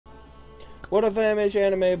What a famish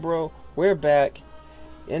anime, bro. We're back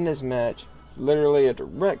in this match. It's literally a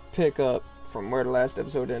direct pickup from where the last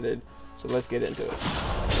episode ended. So let's get into it.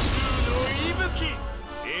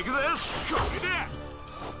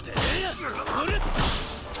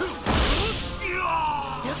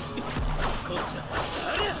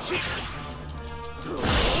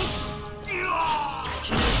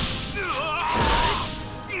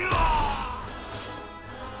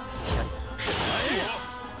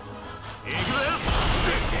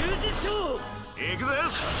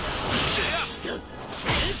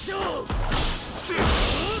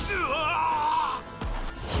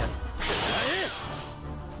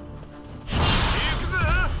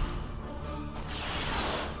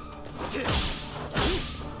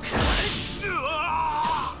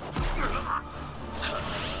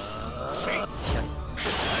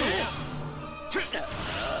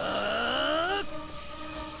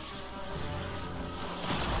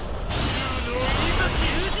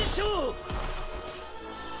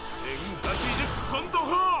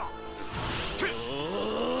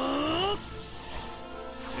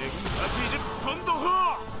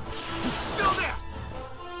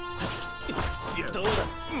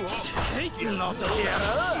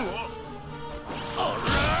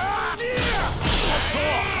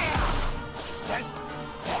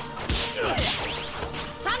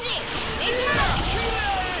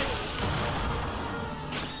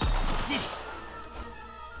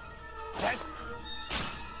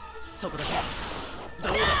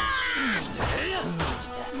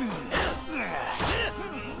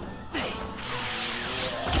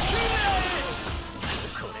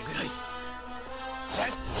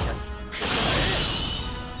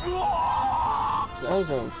 I was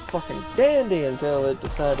doing fucking dandy until it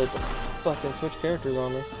decided to fucking switch characters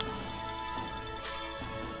on me.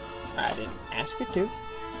 I didn't ask it to.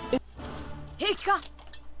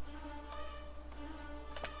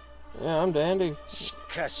 Yeah, I'm dandy.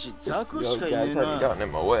 Yo, guys haven't gotten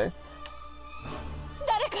in my way.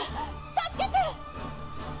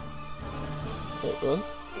 Wait, what?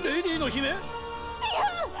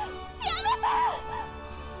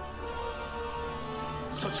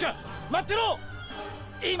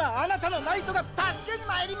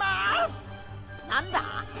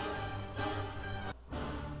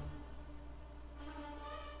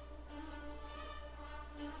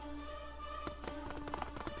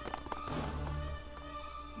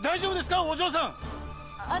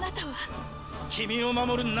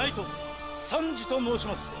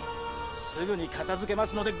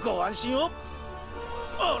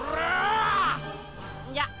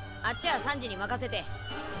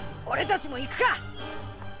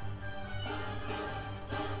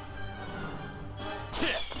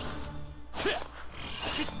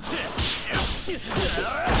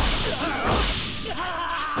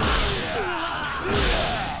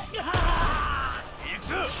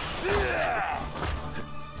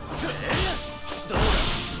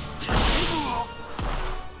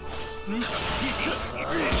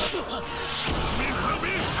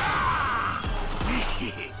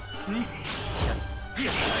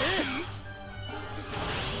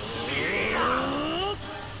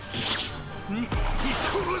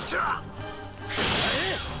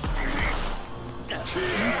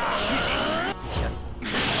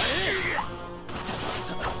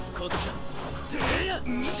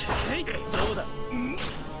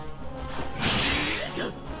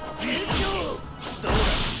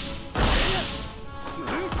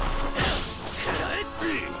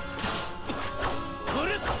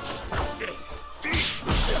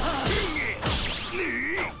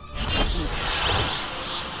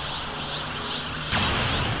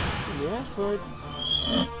 You asked for it.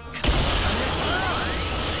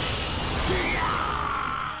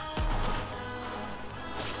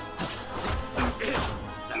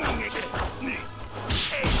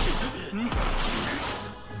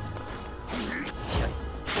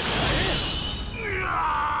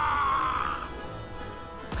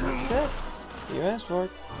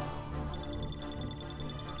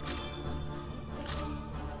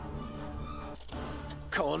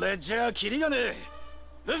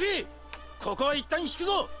 Luffy, ここは一旦引く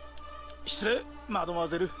ぞ。失礼、マドモア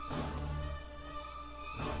ゼル。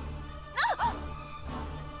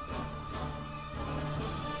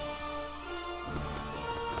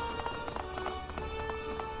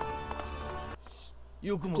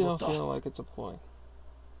よく戻った。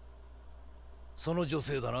その女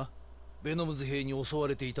性だな。ベノムズ兵に襲わ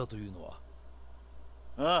れていたというのは。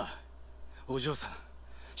ああ、お嬢さん、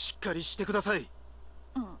しっかりしてください。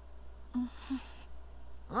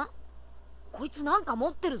あ？こいつなんか持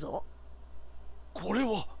ってるぞ。これ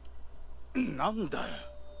はなんだよ。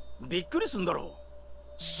びっくりすんだろ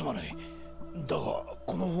う。すまない。だが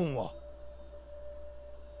この本は。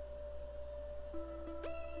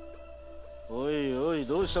おいおい、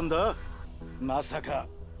どうしたんだ。まさか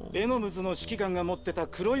ベノムズの指揮官が持ってた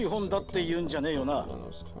黒い本だって言うんじゃねえよな。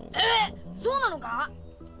そうなのか。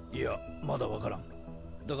いや、まだわからん。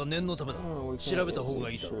だが念のためだ。調べた方が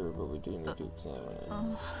いいだろう。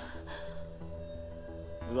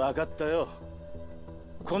分かったよ。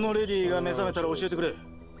このレディーが目覚めたら教えてくれ。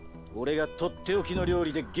俺がとっておきの料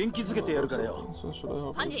理で元気づけてやるからよ。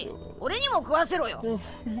サンジ、俺にも食わせろよ。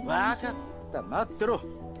分かった、待ってろ。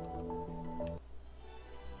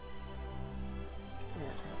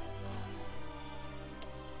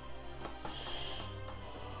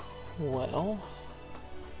Well,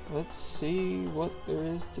 let's see what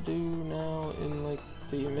there is to do now in like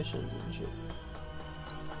the missions and shit.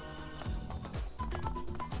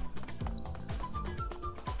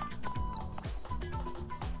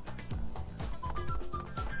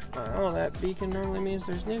 Oh, that beacon normally means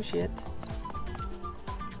there's new shit.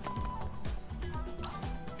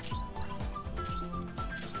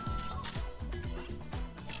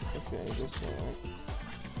 Okay, just that.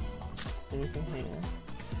 Anything here?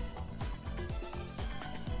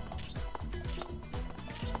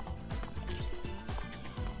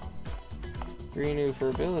 Three new for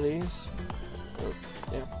abilities. Oh,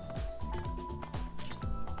 yeah.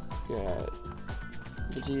 Got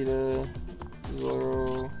Vegeta,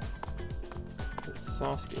 Zoro,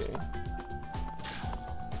 Sasuke.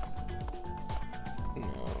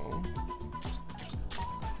 No.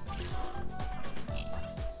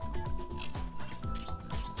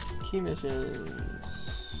 Key missions.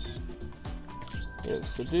 We have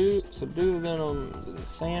Subdue Venom,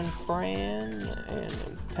 San Fran,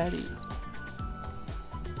 and Petty.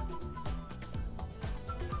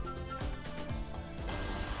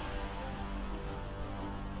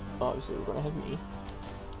 Obviously, we're gonna have me.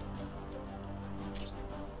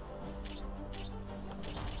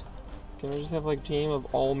 Can I just have like team of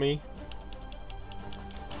all me?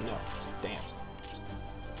 No. Damn.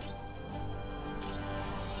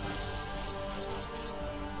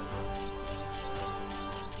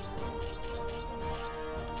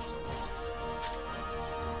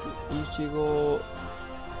 Ichigo.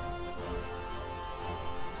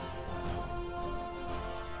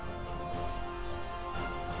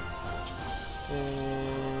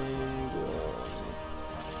 And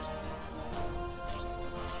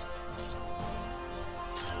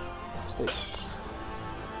stay.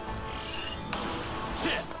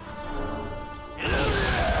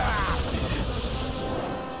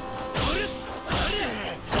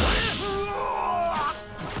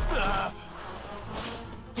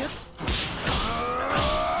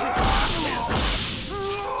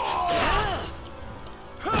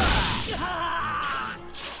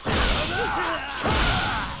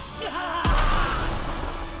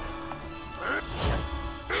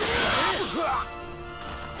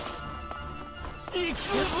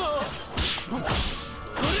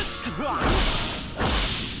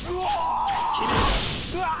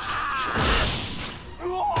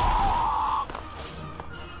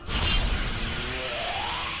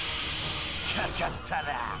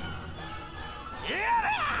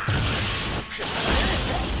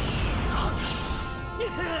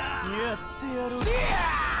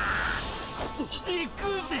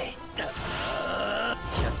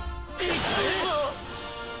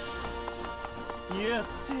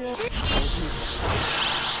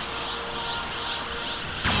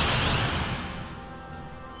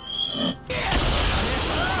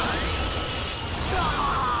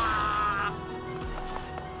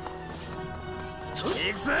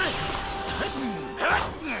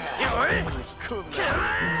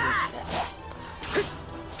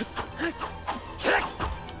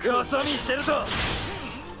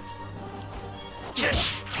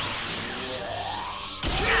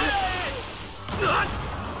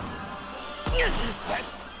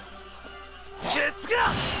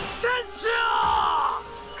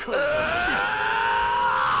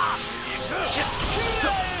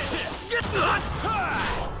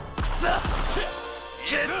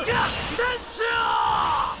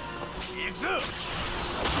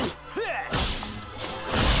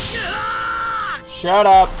 Shut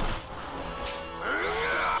up!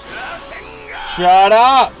 Shut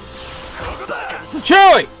up!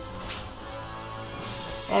 Chewie!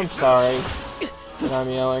 I'm sorry that I'm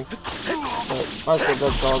yelling, but my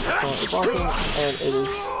stepdad's dog is currently barking, and it is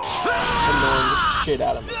annoying the shit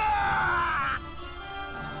out of me.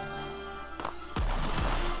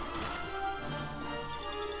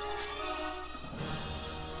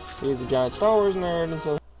 He's a giant Star Wars nerd, and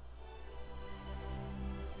so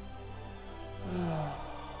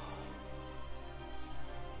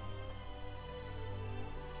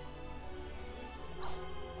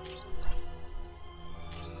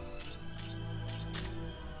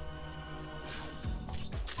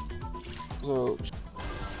So,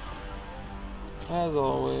 as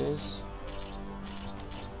always,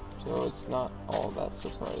 so it's not all that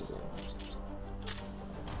surprising.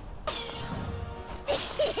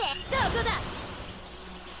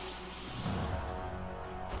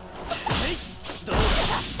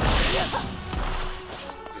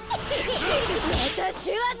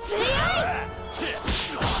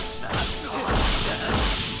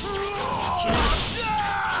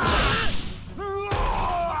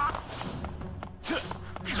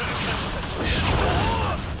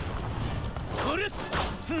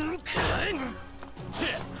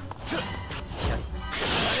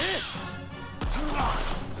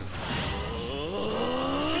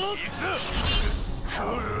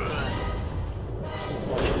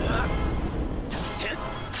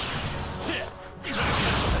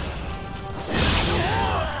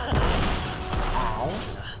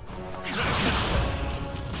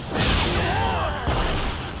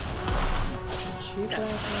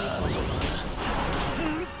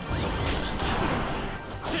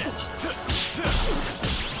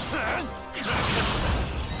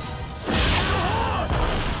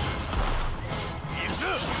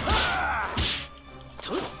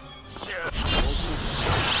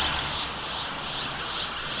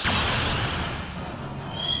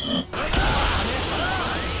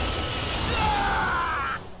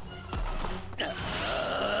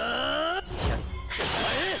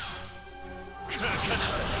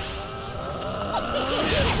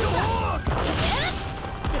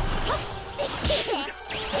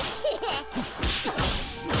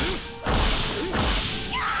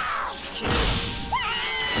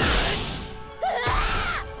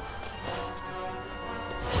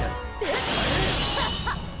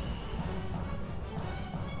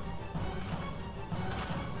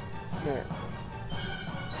 There.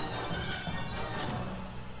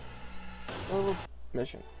 Oh,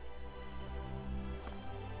 mission.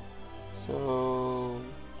 So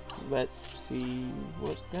let's see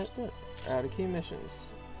what that did. Add a key missions.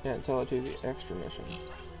 Yeah, until I do the extra mission.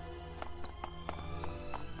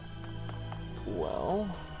 Well.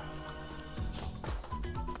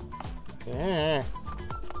 Yeah.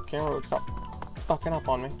 Camera would stop fucking up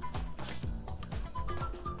on me.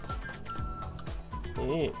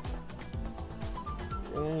 Yeah.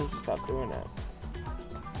 Really need to stop doing that.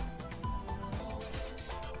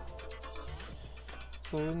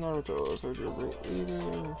 So Naruto, if you're a great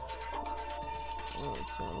leader.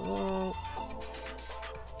 Let's sign that.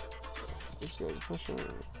 This guy's pressure.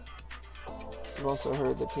 I've also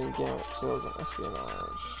heard that Team Gamut sells an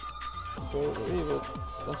espionage. So believe it,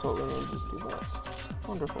 that's what we need to do best.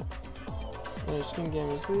 Wonderful. As Team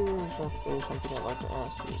Gamut's leader, there's something I'd like to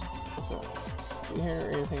ask you. What's that? If you hear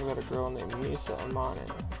anything about a girl named Misa Amane,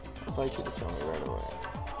 I'd like you to tell me right away.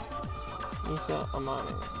 Misa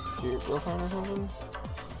Amane, is she your girlfriend or something?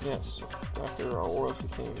 Yes, after our worlds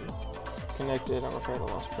became connected, I'm afraid I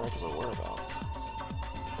lost track of her whereabouts.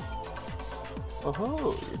 Oh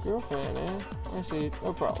ho, your girlfriend, eh? I see,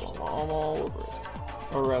 no problem, I'm all over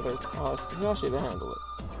it. Or rather, I'll ask Hisashi to handle it.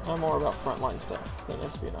 I'm more about frontline stuff than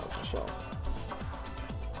espionage myself.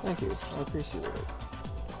 Thank you, I appreciate it.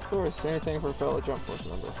 Of course, anything for a fellow Jump Force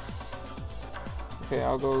member. Okay,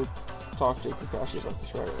 I'll go talk to Kakashi about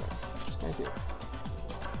this right away. Thank you.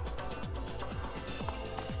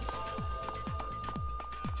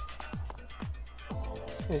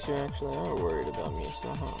 Guess you actually are worried about me, so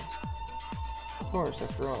huh? Of course,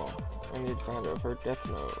 after all, I need to find out if her Death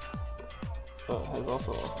Note has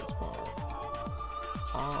also lost its power.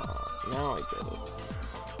 Ah, now I get it.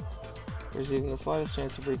 If there's even the slightest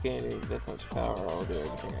chance of regaining Death Note's power, I'll do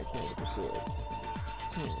everything I can to pursue it.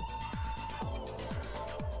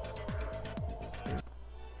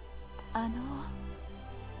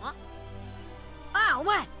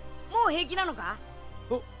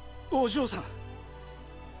お嬢さん、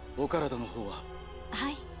お体の方は。は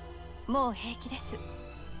い、もう平気です。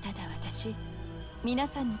ただ私、皆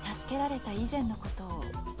さんに助けられた以前のことを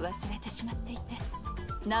忘れてしまっていて、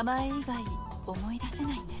名前以外思い出せ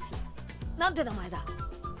ないんです。なんて名前だ？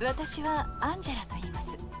私はアンジェラと言いま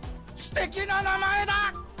す。素敵な名前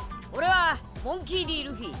だ。俺はモンキー D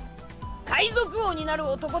ルフィ、海賊王になる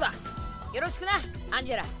男だ。よろしくな、アン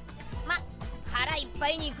ジェラ。ま、腹いっぱ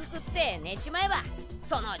い肉食って寝ちまえば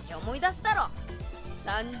そのうち思い出すだろ。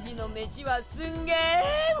3時の飯はすんげえ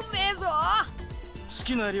うめえぞ。好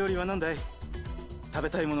きな料理は何だい？食べ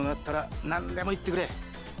たいものがあったら何でも言ってくれ。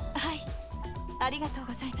はい、ありがとう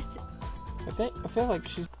ございます。I feel like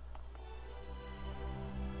she's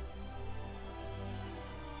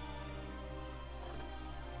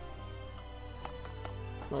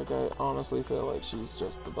like I honestly feel like she's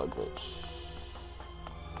just the bug bitch.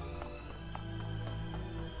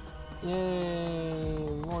 Yay!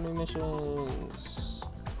 More new missions!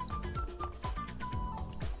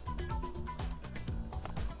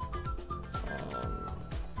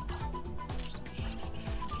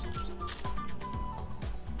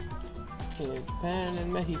 In Japan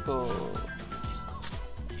and Mexico.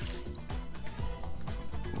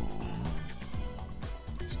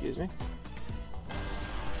 Excuse me.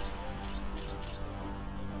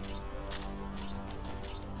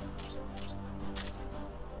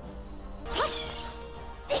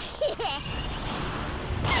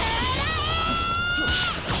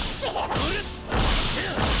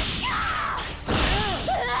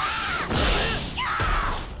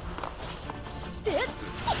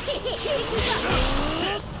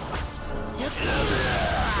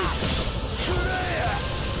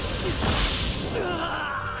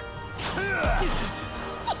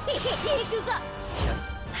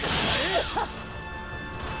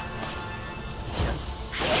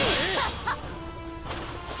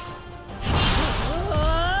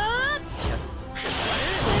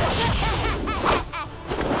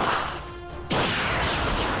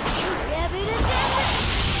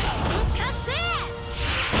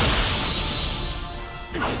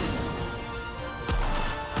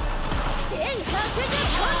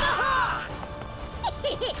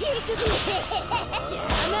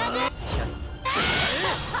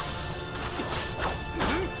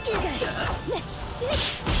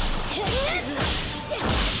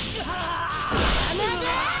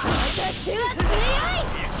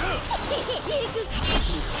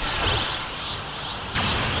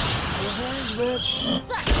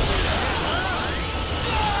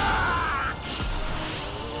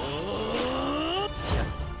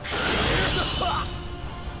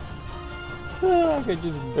 I could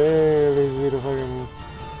just barely see the fucking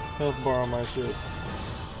health bar on my shit.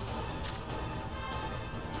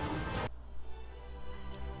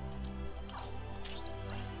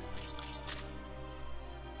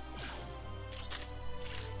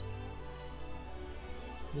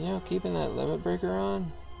 You know, keeping that limit breaker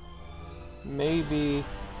on may be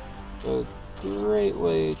a great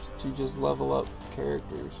way to just level up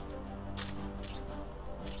characters.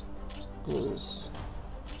 Because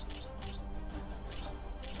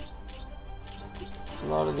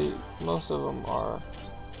most of them are,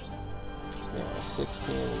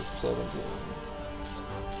 16 or 17.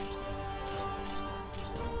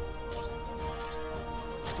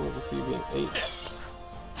 With a few being 8.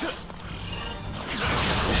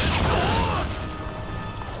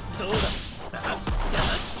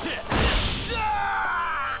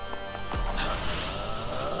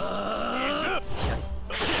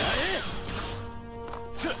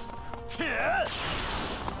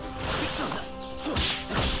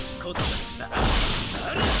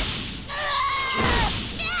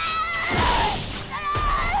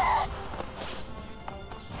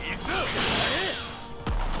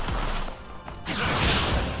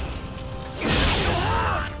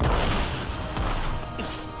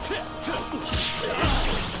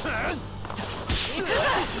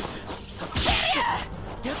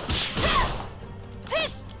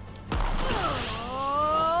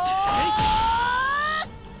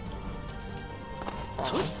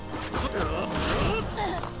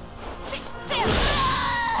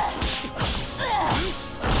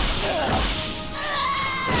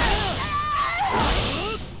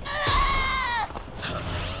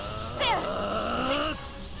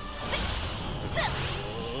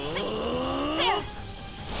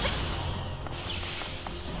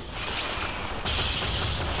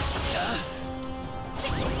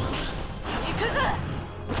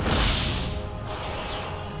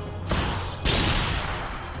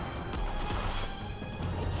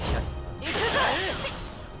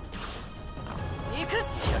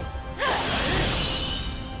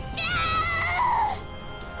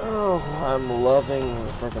 Oh, I'm loving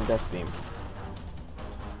the freaking death beam.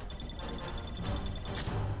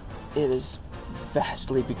 It is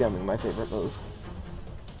vastly becoming my favorite move.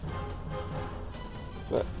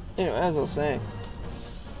 But, as I was saying,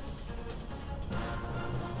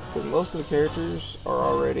 because most of the characters are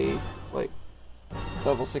already, like,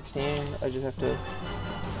 level 16, I just have to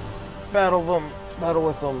battle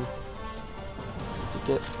with them to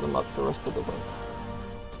get them up the rest of the way.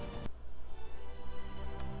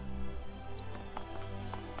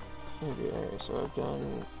 Okay, so I've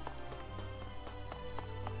done...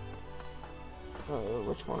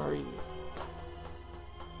 which one are you?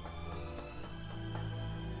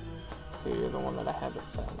 Okay, you're the one that I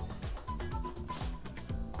haven't done.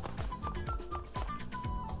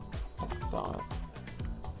 I thought.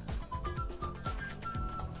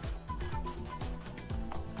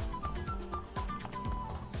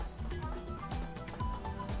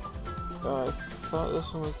 I thought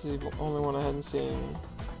this one was the only one I hadn't seen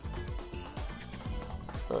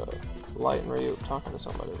Light and Ryu talking to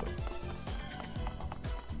somebody with.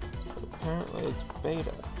 But apparently it's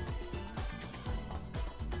beta.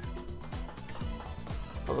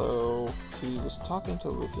 Although he was talking to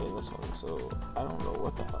Luffy in this one, so I don't know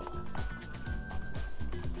what the hell.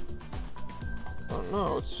 I don't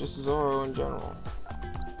know, it's just Zoro in general.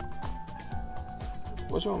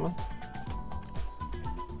 Which one, man?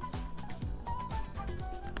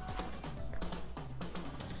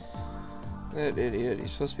 That idiot,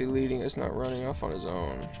 he's supposed to be leading us, not running off on his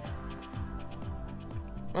own.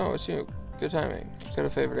 Oh, it's you. Good timing. Got a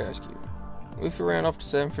favor to ask you. Luffy ran off to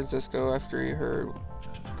San Francisco after he heard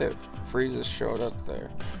that Frieza showed up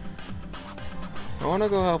there. I want to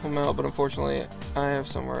go help him out, but unfortunately, I have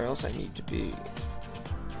somewhere else I need to be.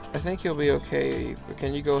 I think he'll be okay, but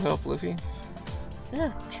can you go help Luffy?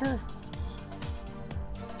 Yeah, sure.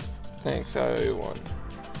 Thanks, I won.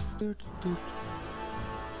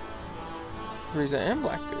 Frieza and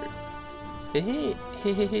Blackbeard. Hey.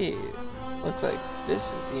 Looks like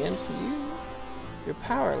this is the end for you. Your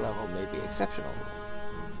power level may be exceptional,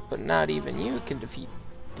 but not even you can defeat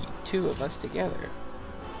the two of us together.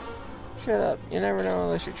 Shut up, you never know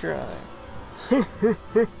unless you try.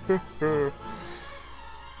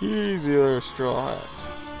 Easy there, Straw Hat.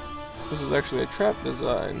 This is actually a trap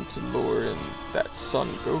designed to lure in that Son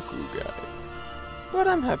Goku guy. But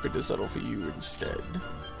I'm happy to settle for you instead.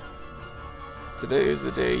 Today is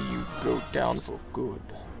the day you go down for good.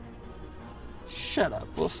 Shut up,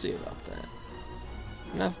 we'll see about that.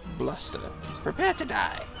 Enough bluster. Prepare to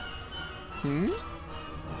die!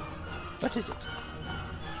 What is it?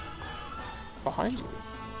 Behind you.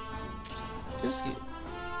 Yusuke.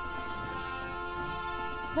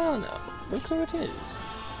 Hell no, look who it is.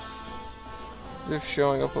 As if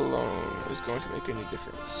showing up alone is going to make any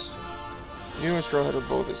difference. You and Straw Hat are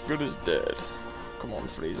both as good as dead. Come on,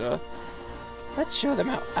 Frieza. Let's show them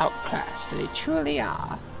how outclassed they truly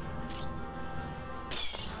are.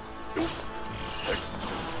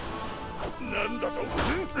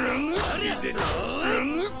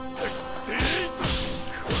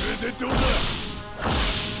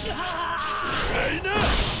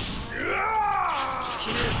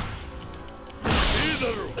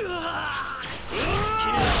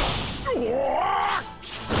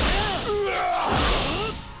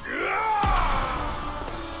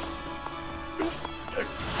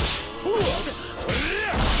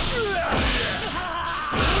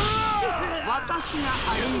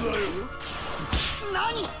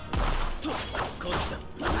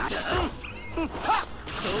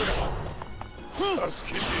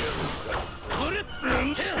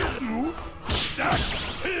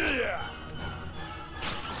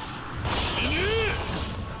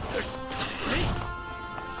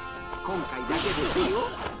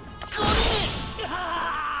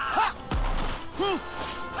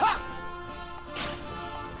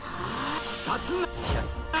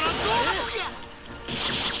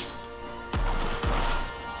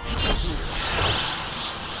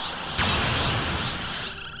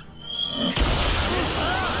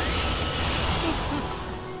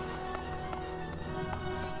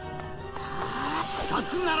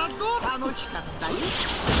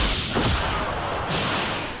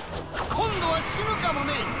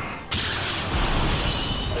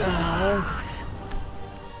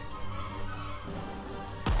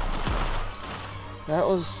 That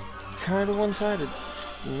was kind of one-sided,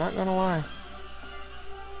 I'm not gonna lie.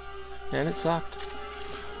 And it sucked.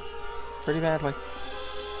 Pretty badly.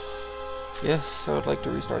 Yes, I would like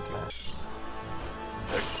to restart the match.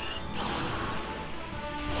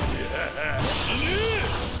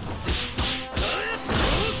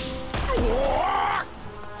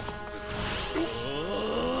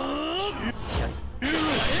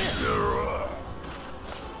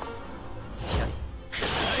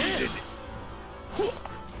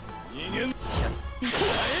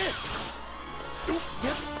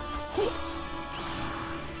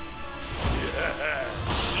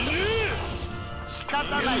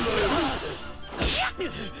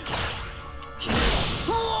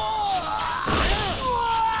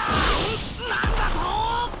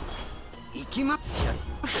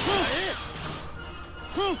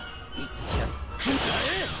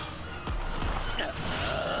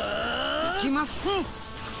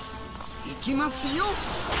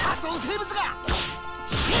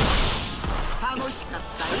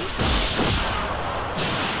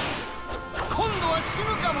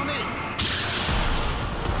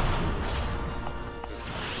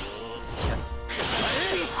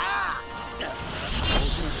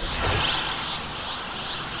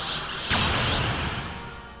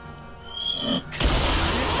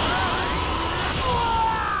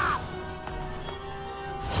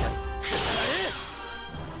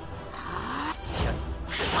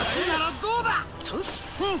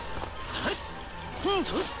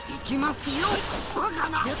 きますよバカ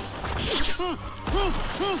な。こ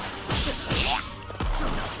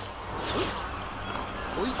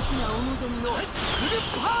いつがお望みのフル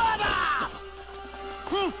パワーだ。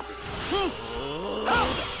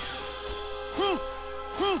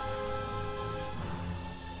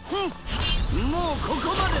もうここ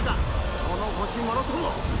までだ。この星もろと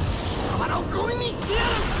も貴様らをゴミにしてやる。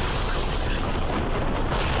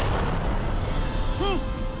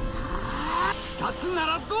二つな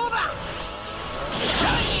らどうだ。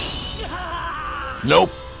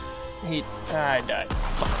 Nope. I died.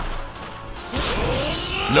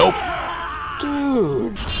 Nope.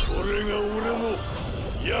 Dude. これが俺の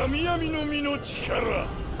闇闇の実の力。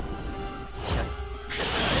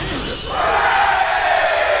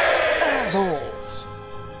 Assholes.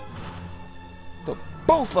 The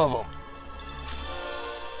both of them.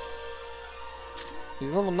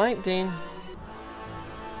 He's level 19.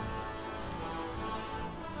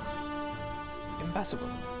 Impossible.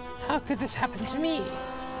 How could this happen to me?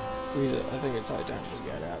 Frieza, I think it's high time we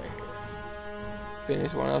get out of here. If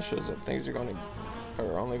anyone else shows up, things are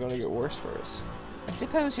only gonna get worse for us. I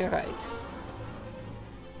suppose you're right.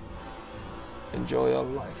 Enjoy your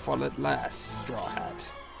life while it lasts, Straw Hat.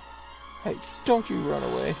 Hey, don't you run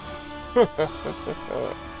away.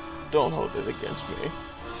 Don't hold it against me.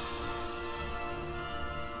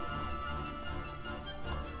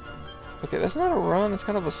 Okay, that's not a run, that's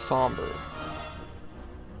kind of a somber.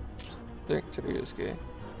 Think to Ryusuke.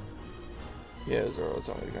 Yeah, Zoro's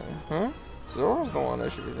only gonna... Huh? Zoro's the one I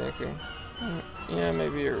should be thinking. Yeah,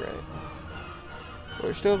 maybe you're right. But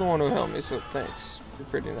you're still the one who helped me, so thanks. You're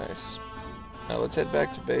pretty nice. Now let's head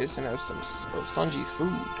back to base and have some of Sanji's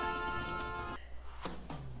food.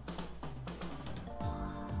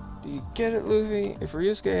 Do you get it, Luffy? If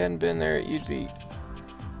Ryusuke hadn't been there, you'd be...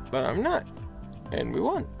 But I'm not. And we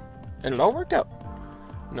won. And it all worked out.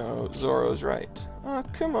 No, Zoro's right. Oh,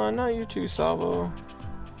 come on, not you too, Sabo.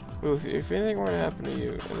 Luffy, if anything were to happen to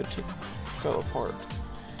you and the two fell apart,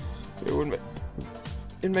 it'd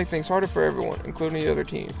make things harder for everyone, including the other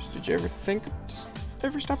teams. Did you ever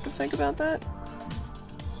stop to think about that?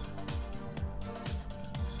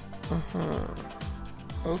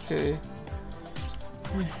 Okay.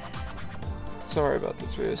 Sorry about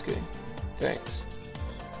this, Ryusuke. Thanks.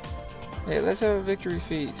 Hey, let's have a victory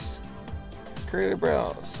feast. Curly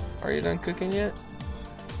brows. Are you done cooking yet?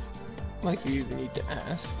 Like you even need to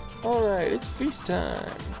ask. Alright, it's feast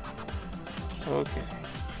time. Okay.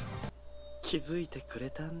 So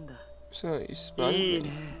you spotted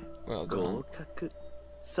me. Well done.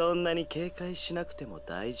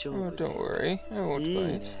 Oh, don't worry. I won't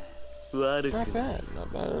bite. Not bad.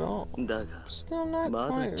 Not bad at all. Still not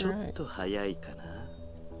quite right.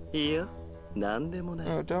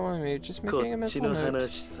 Oh, don't worry me. Just making a mental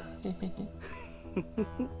note.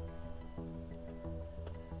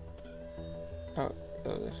 Oh,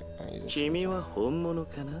君は本物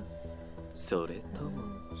かな? それとも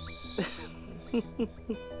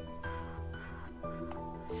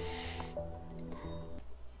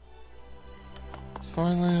It's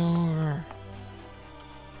finally over.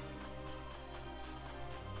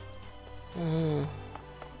 I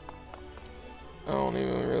don't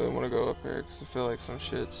even really want to go up here because I feel like some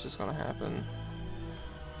shit's just gonna happen.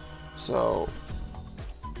 So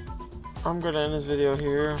I'm gonna end this video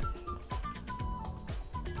here.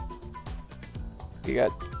 We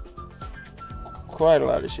got quite a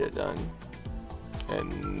lot of shit done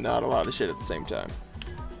and not a lot of shit at the same time,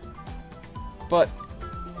 but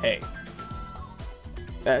hey,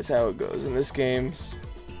 that's how it goes in this game,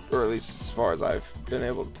 or at least as far as I've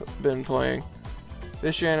been playing.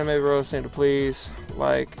 This your anime bro, saying to please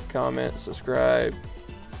like, comment, subscribe.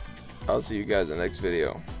 I'll see you guys in the next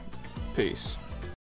video. Peace.